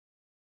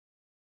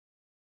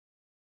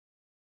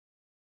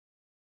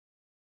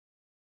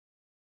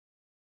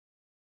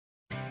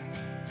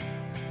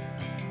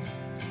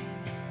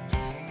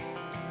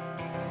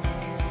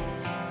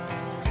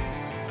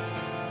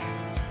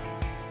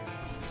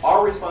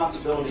our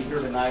responsibility here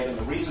tonight, and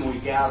the reason we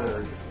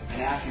gathered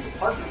and asked you to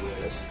partner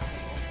with us,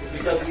 is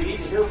because we need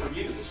to hear from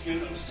you, the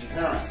students and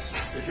parents,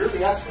 because you're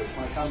the experts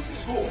when it comes to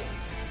school.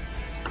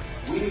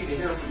 We need to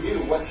hear from you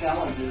what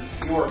challenges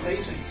you are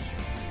facing,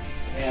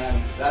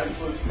 and that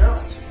includes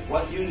parents,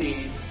 what you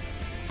need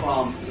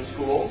from the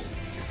schools,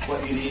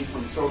 what you need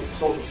from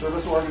social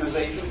service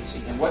organizations,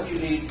 and what you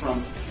need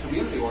from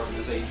community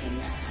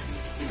organizations,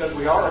 because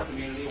we are a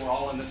community, we're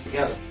all in this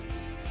together.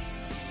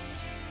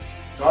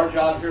 It's our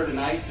job here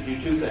tonight to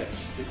do two things: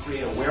 to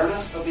create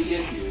awareness of the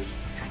issues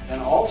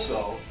and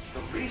also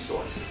the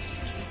resources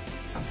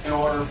in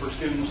order for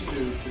students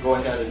to go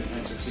ahead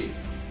and succeed.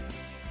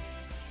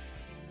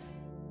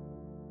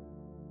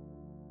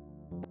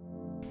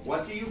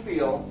 What do you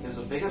feel is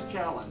the biggest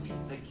challenge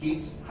that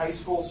keeps high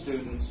school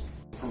students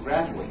from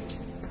graduating?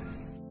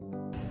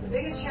 The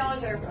biggest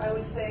challenge, I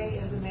would say,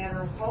 is a matter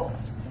of hope.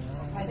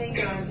 I think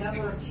there are a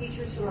number of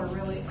teachers who are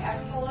really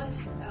excellent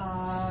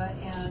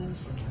and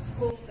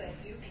schools that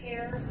do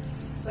care,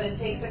 but it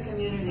takes a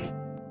community.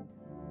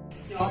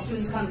 All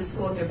students come to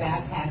school with their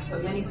backpacks,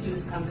 but many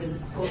students come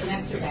to school with an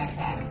extra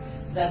backpack.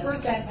 So that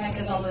first backpack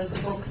has all the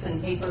books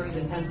and papers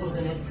and pencils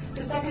in it.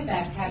 The second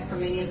backpack for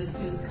many of the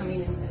students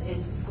coming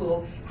into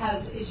school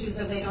has issues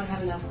of they don't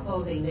have enough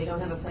clothing, they don't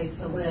have a place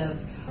to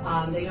live,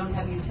 they don't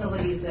have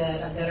utilities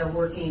that are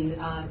working,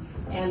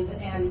 and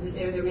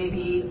there may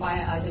be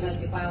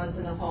domestic violence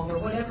in the home or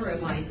whatever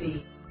it might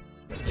be.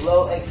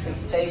 Low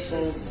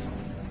expectations,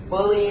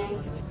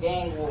 bullying,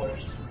 gang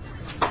wars.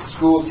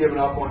 Schools giving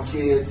up on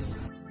kids.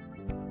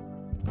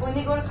 When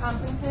they go to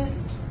conferences,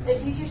 the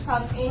teachers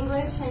talk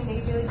English and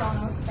they really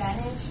don't know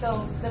Spanish,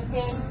 so the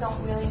parents don't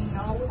really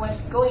know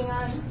what's going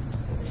on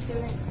with the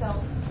students,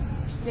 so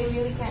they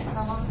really can't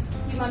tell them,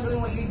 keep on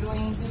doing what you're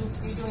doing,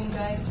 you're doing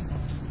good,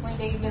 when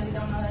they really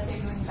don't know that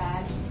they're doing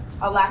bad.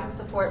 A lack of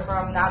support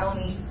from not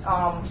only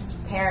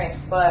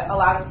parents, but a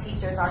lot of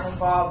teachers aren't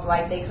involved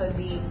like they could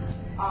be.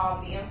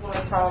 The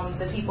influence from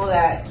the people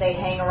that they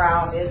hang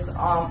around is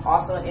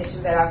also an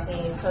issue that I've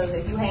seen, because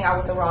if you hang out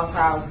with the wrong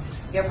crowd,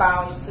 you're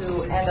bound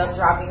to end up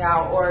dropping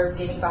out or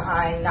getting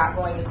behind, not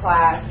going to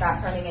class, not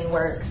turning in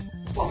work.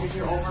 What we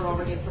hear over and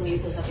over again from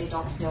youth is that they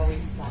don't feel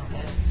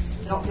respected.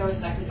 They don't feel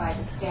respected by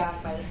the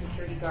staff, by the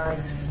security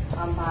guards,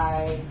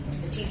 by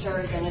the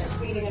teachers, and it's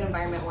creating an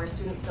environment where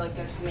students feel like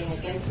they're coming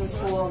against the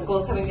school, the school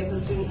is coming against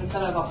the student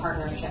instead of a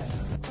partnership.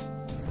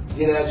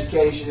 Get an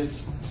education,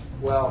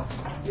 well,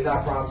 you're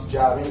not promised a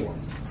job anyway.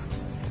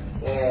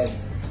 And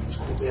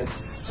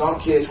some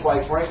kids,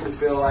 quite frankly,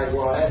 feel like,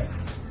 well, hey,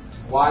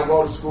 why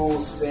go to school,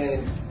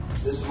 spend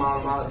this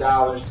amount of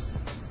dollars?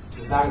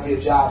 There's not going to be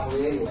a job for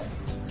me anyway.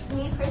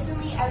 Me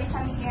personally, every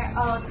time you hear,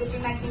 oh, the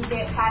dream I can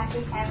get past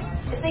this time,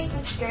 it's like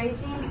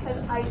discouraging, because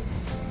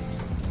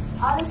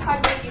all this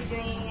hard work you're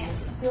doing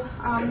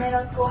through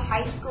middle school,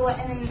 high school,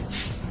 and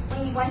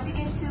then once you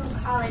get to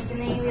college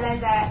and then you realize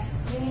that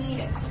you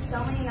need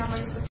so many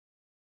numbers,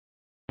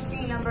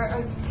 number,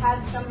 or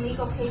have some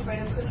legal paper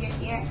to prove you're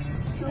here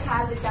to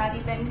have the job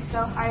you've been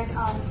so hard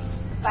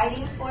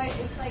fighting for.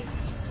 It's like,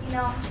 you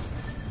know,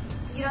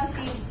 you don't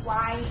see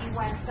why you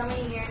went so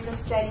many years of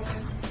studying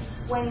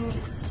when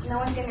no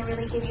one's going to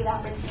really give you the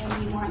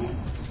opportunity you wanted.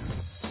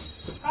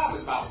 The problem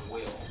is about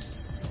will.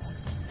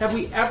 Have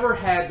we ever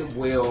had the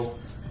will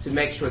to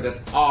make sure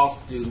that all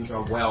students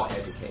are well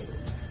educated?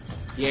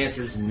 The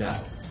answer is no.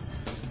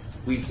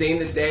 We've seen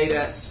the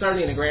data,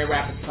 certainly in the Grand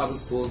Rapids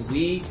Public Schools,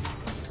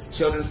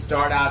 children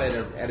start out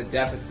at a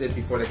deficit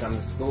before they come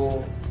to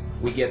school.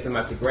 We get them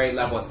up to grade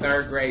level at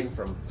third grade, and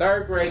from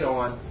third grade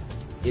on,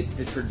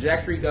 the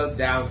trajectory goes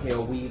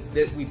downhill.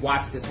 We've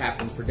watched this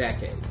happen for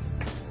decades.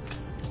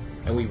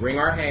 And we wring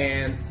our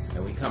hands,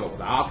 and we come up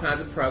with all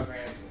kinds of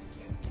programs,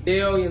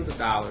 billions of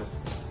dollars,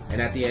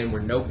 and at the end, we're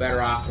no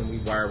better off than we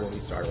were when we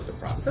started with the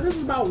problem. So this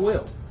is about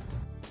will.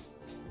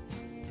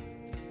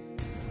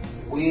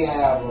 We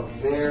have a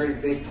very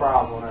big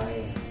problem on our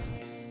hands.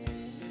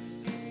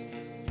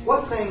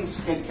 What things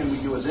can we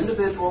do as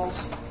individuals,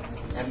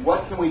 and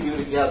what can we do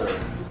together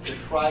to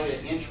try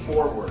to inch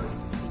forward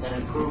in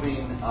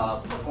improving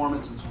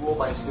performance in school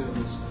by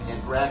students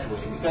and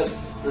graduating? Because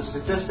the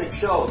statistics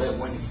show that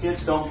when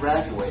kids don't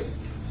graduate,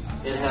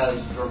 it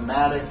has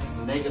dramatic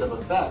negative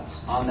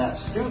effects on that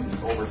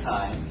student over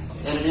time,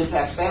 and it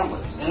impacts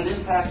families, and it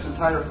impacts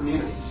entire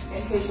communities.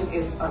 Education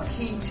is a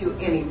key to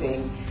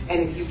anything, and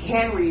if you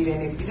can read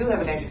and if you do have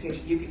an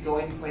education, you can go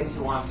any place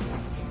you want to.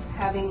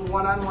 Having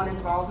one-on-one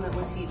involvement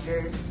with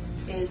teachers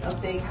is a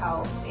big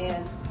help,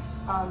 and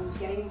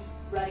getting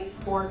ready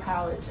for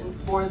college and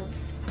for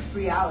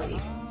reality.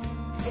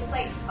 It's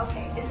like,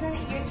 okay, isn't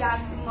it your job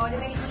to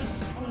motivate me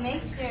and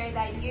make sure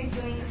that you're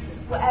doing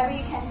whatever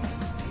you can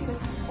to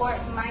support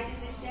my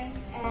decision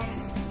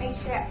and make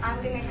sure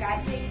I'm going to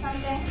graduate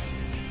someday?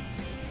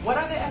 What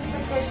are the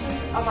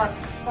expectations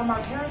from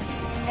our parents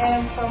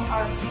and from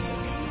our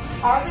teachers?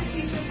 Are the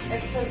teachers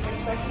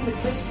expecting the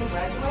kids to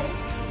graduate?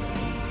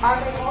 Are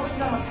they holding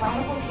them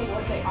accountable for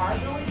what they are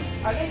doing?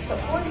 Are they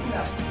supporting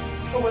them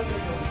for what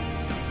they're doing?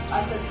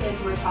 Us as kids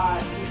were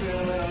taught since we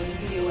were little, you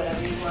can do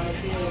whatever you want to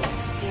do.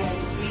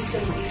 And we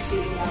shouldn't be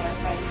shooting down our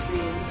friends'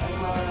 dreams, as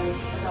well as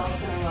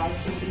adults in our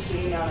lives shouldn't be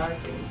shooting down our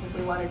dreams. If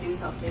we want to do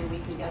something, we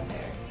can get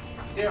there.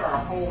 There are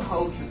a whole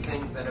host of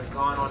things that have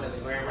gone on in the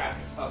Grand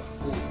Rapids Public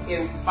Schools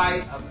in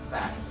spite of the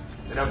fact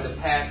that over the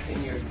past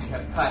 10 years we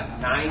have cut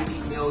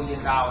 $90 million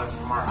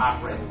from our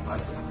operating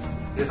budget.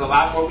 There's a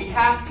lot more we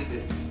have to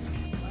do.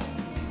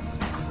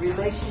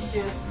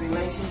 Relationships,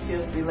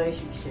 relationships,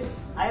 relationships.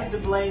 I have to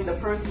blame the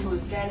person who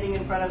is standing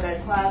in front of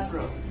that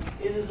classroom.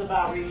 It is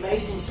about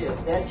relationships.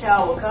 That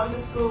child will come to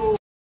school,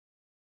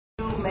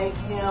 make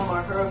him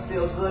or her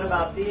feel good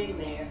about being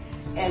there,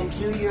 and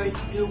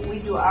we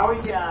do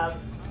our jobs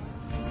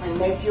and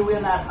make sure we're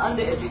not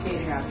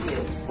undereducating our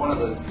kids.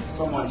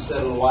 Someone said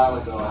a little while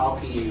ago, how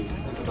can you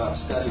think about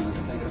studying when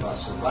you're thinking about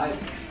surviving?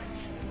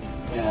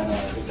 And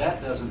if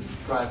that doesn't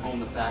drive home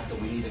the fact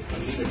that we need a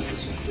community to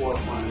support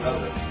one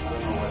another, I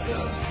don't know what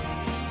does.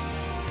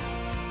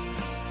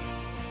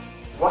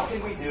 What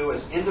can we do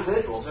as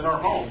individuals in our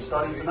homes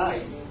starting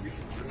tonight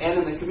and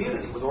in the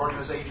community with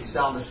organizations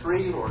down the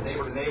street or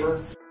neighbor to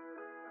neighbor?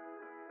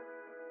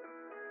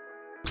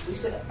 We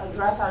should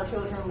address our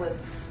children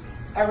with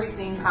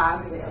everything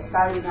positive,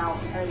 starting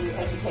out in early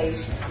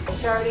education.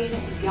 Starting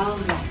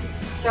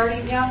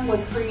young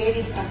with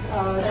creating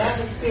an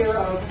atmosphere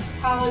of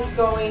college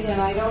going,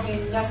 and I don't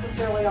mean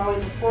necessarily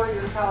always a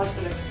four-year college,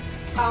 but a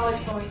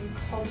college going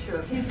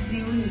culture. Kids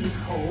do need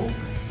hope,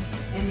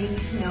 and they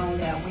need to know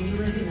that when you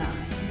live in a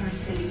inner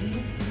city,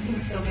 you can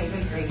still get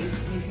good grades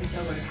and you can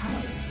still go to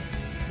college.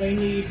 They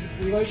need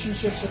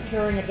relationships with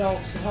caring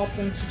adults to help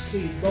them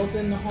succeed, both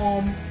in the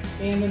home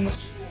and in the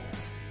school.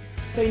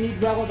 They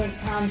need relevant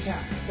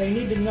content. They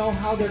need to know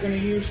how they're going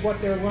to use what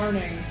they're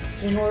learning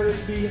in order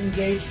to be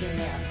engaged in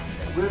that.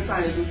 We're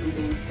trying to do some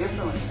things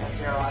differently at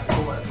Gerald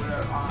Ford.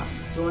 We're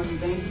doing some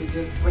things to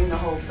just bring the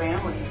whole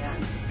family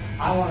in.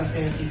 I want to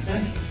say it's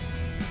essential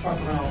for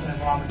parental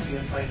involvement to be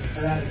in place. And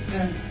to that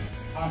extent,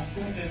 our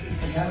school district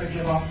can never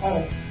give up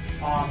hope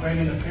on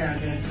bringing the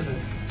parent into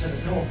the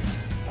door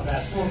of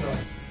that school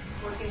building.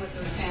 Working with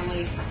those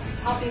families,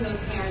 helping those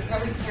parents.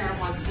 Every parent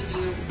wants to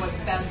do what's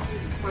best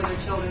for their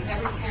children.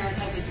 Every parent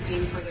has a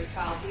dream for their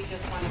child. We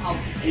just want to help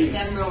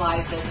them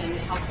realize it and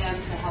help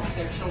them to help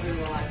their children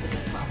realize it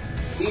as well.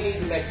 We need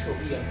to make sure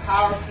we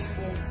empower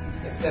people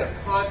instead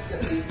of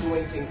constantly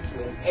doing things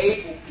to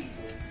enable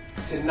people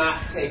to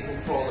not take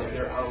control of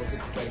their own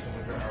situation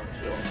with their own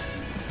children.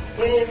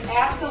 It is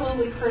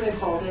absolutely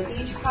critical that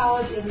each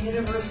college and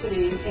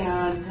university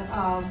and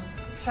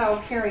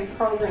child caring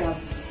program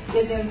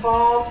is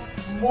involved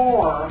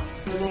more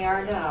than they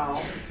are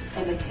now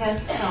in the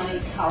Kent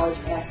County College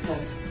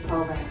Access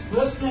Program.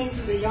 Listening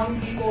to the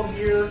young people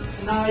here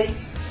tonight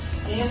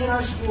and in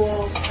our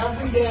schools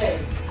every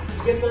day,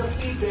 get their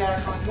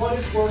feedback on what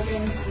is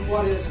working and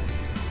what isn't.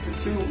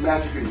 The two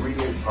magic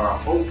ingredients are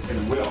hope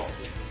and will.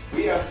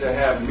 We have to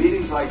have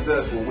meetings like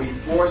this where we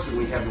force and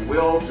we have the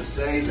will to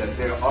say that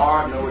there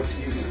are no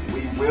excuses.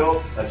 We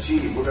will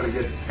achieve. We're going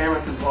to get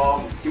parents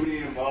involved,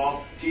 community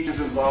involved, teachers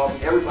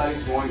involved.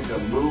 Everybody's going to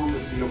move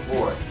this needle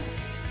forward.